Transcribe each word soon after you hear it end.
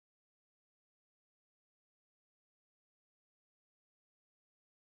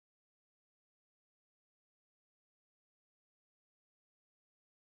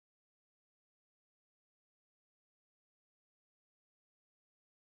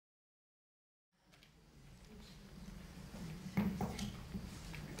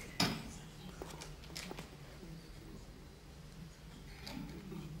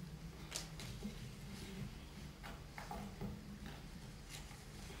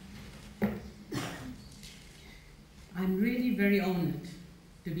I'm really very honored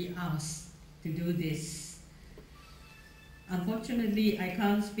to be asked to do this. Unfortunately, I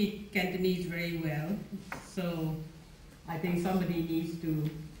can't speak Cantonese very well, so I think somebody needs to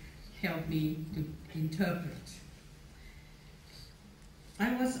help me to interpret.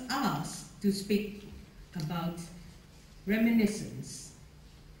 I was asked to speak about reminiscence.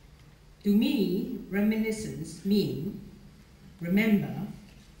 To me, reminiscence means remember,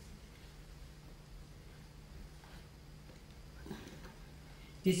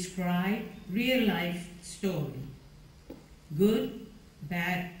 describe real-life story, good,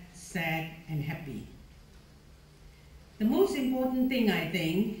 bad, sad, and happy. The most important thing, I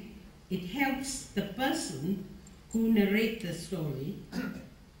think, it helps the person who narrates the story.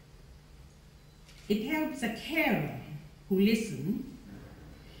 It helps the carer who listens.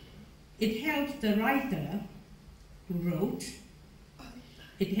 It helps the writer who wrote.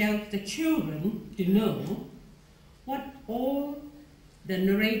 It helps the children to know what all the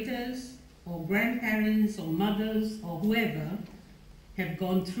narrators or grandparents or mothers or whoever have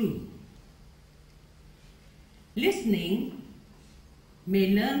gone through. Listening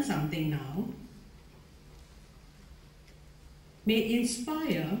may learn something now, may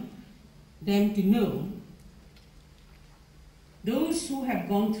inspire them to know those who have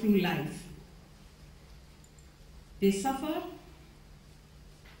gone through life. They suffer,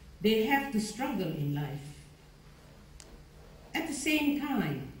 they have to struggle in life. At the same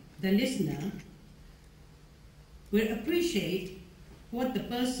time, the listener will appreciate what the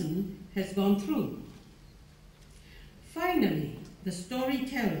person has gone through. Finally, the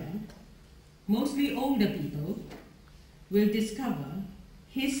storyteller, mostly older people, will discover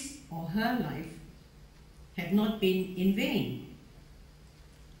his or her life had not been in vain.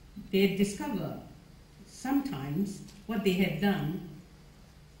 They discover sometimes what they had done,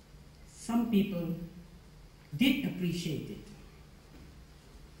 some people did appreciate it.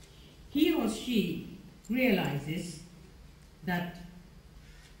 He or she realizes that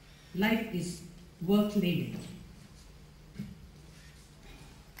life is worth living.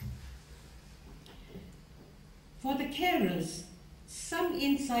 For the carers, some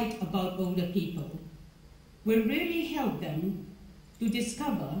insight about older people will really help them to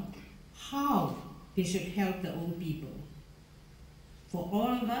discover how they should help the old people. For all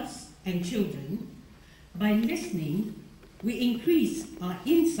of us and children, by listening, we increase our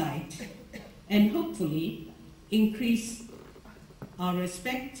insight and hopefully increase our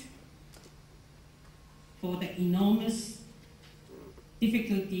respect for the enormous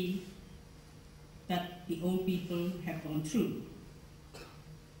difficulty that the old people have gone through.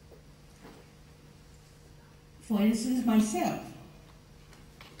 For instance, myself,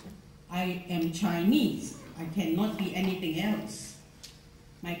 I am Chinese. I cannot be anything else.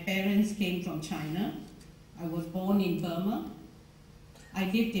 My parents came from China. I was born in Burma. I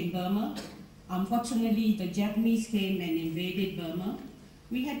lived in Burma. Unfortunately, the Japanese came and invaded Burma.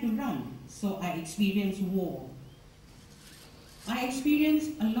 We had to run, so I experienced war. I experienced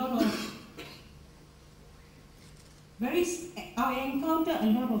a lot of I encountered a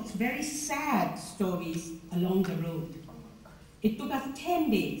lot of very sad stories along the road. It took us 10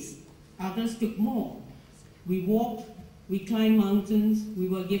 days. Others took more. We walked, we climbed mountains, we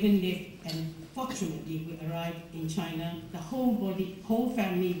were given lift, and fortunately we arrived in China. The whole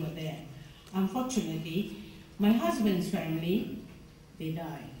family were there. Unfortunately, my husband's family, they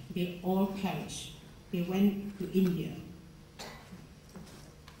died. They all perished. They went to India.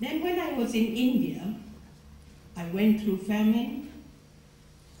 Then when I was in India, I went through famine,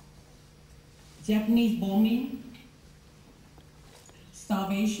 Japanese bombing,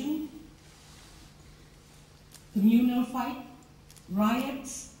 starvation, communal fight,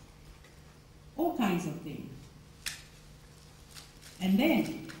 riots, all kinds of things. And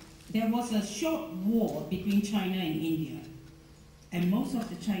then there was a short war between China and India. And most of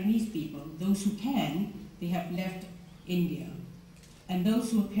the Chinese people, those who can, they have left India. And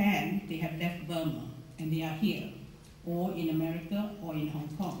those who can, they have left Burma. And they are here, or in America, or in Hong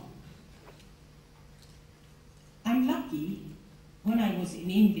Kong. I'm lucky, when I was in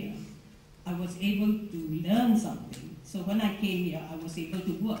India, I was able to learn something. So when I came here, I was able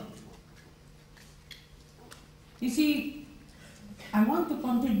to work. You see, I want to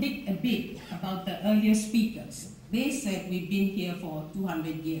contradict a bit about the earlier speakers. They said we've been here for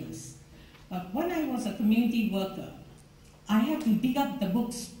 200 years. But when I was a community worker, I had to dig up the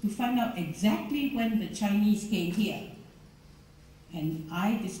books to find out exactly when the Chinese came here. And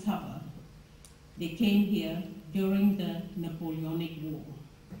I discovered they came here during the Napoleonic War.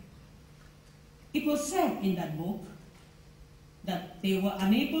 It was said in that book that they were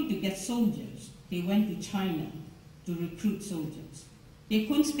unable to get soldiers. They went to China to recruit soldiers. They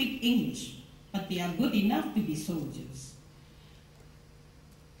couldn't speak English, but they are good enough to be soldiers.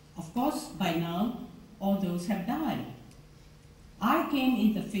 Of course, by now, all those have died. I came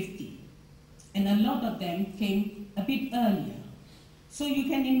in the 50s, and a lot of them came a bit earlier. So you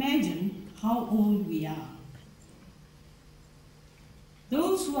can imagine how old we are.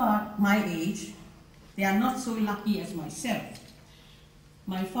 Those who are my age, they are not so lucky as myself.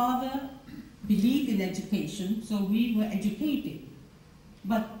 My father believed in education, so we were educated.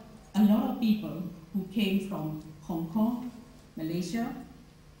 But a lot of people who came from Hong Kong, Malaysia,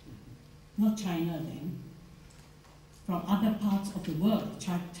 not China then, from other parts of the world,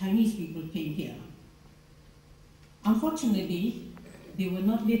 Chinese people came here. Unfortunately, they were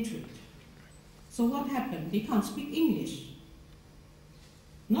not literate. So what happened? They can't speak English.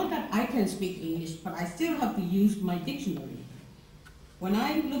 Not that I can speak English, but I still have to use my dictionary. When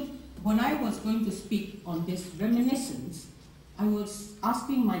I was going to speak on this reminiscence, I was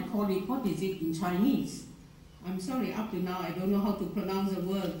asking my colleague, what is it in Chinese? I'm sorry, up to now I don't know how to pronounce the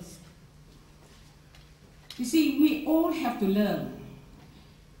words. You see, we all have to learn.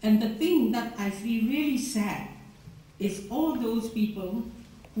 And the thing that I feel really sad is all those people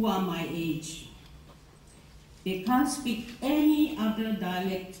who are my age. They can't speak any other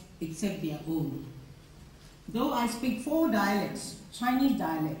dialect except their own. Though I speak 4 dialects, Chinese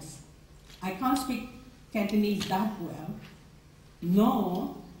dialects, I can't speak Cantonese that well,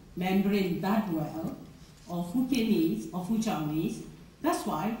 nor Mandarin that well, or Fukienese or Fuchaonese. That's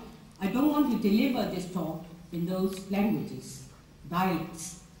why I don't want to deliver this talk in those languages,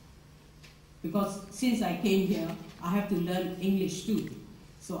 dialects. Because since I came here, I have to learn English too.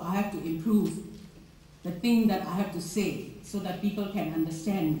 So I have to improve the thing that I have to say so that people can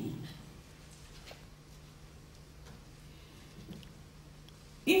understand me.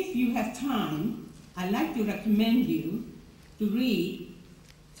 If you have time, I'd like to recommend you to read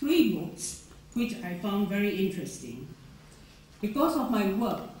 3 books which I found very interesting. Because of my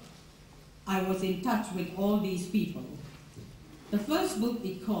work, I was in touch with all these people. The first book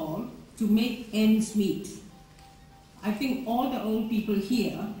is called To Make Ends Meet. I think all the old people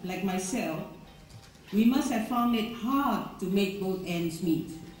here, like myself, we must have found it hard to make both ends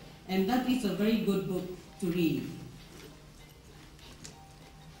meet. And that is a very good book to read.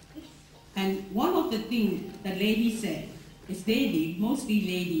 And one of the things the lady said is mostly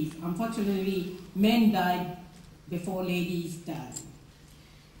ladies, unfortunately men died before ladies died.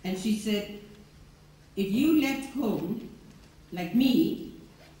 And she said, if you left home, like me,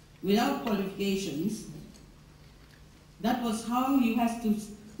 without qualifications, that was how you have to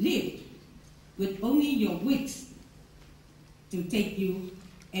live, with only your wits to take you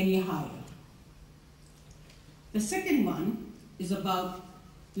any higher. The second one is about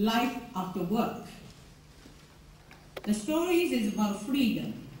life after work. The stories is about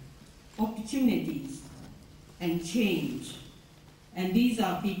freedom, opportunities, and change. And these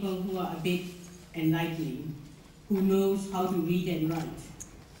are people who are a bit enlightening, who knows how to read and write.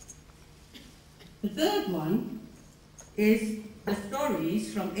 The third one is the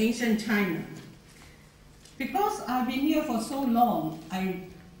stories from ancient China. Because I've been here for so long, I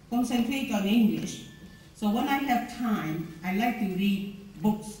concentrate on English. So when I have time, I like to read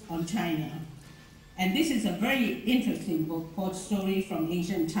books on China. And this is a very interesting book called Stories from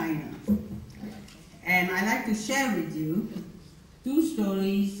Ancient China. And I like to share with you 2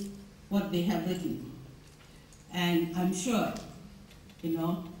 stories, what they have written. And I'm sure,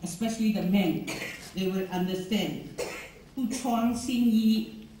 especially the men, they will understand. Hu Chuang Xin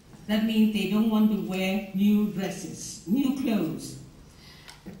Yi, that means they don't want to wear new dresses, new clothes.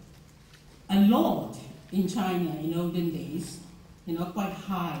 A lord in China in olden days, quite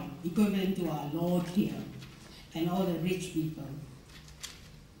high, equivalent to our lord here, and all the rich people.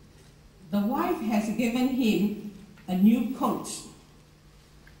 The wife has given him a new coat.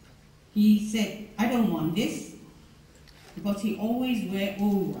 He said, I don't want this, because he always wears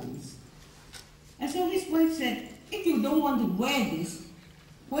old ones. And so his wife said, if you don't want to wear this,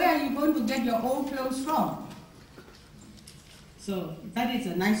 where are you going to get your old clothes from? So that is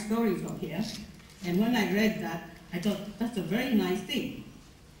a nice story from here. And when I read that, I thought, that's a very nice thing.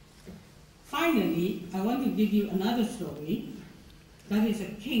 Finally, I want to give you another story. That is a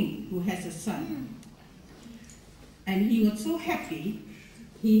king who has a son. And he was so happy,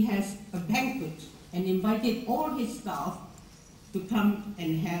 he has a banquet and invited all his staff to come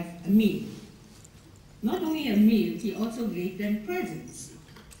and have a meal. Not only a meal, he also gave them presents.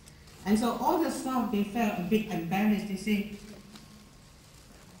 And so all the staff, they felt a bit embarrassed. They say,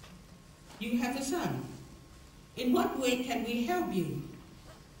 you have a son. In what way can we help you?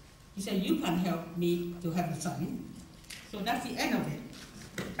 He said, you can't help me to have a son. So that's the end of it.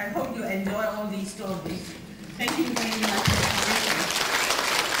 I hope you enjoy all these stories. Thank you very much.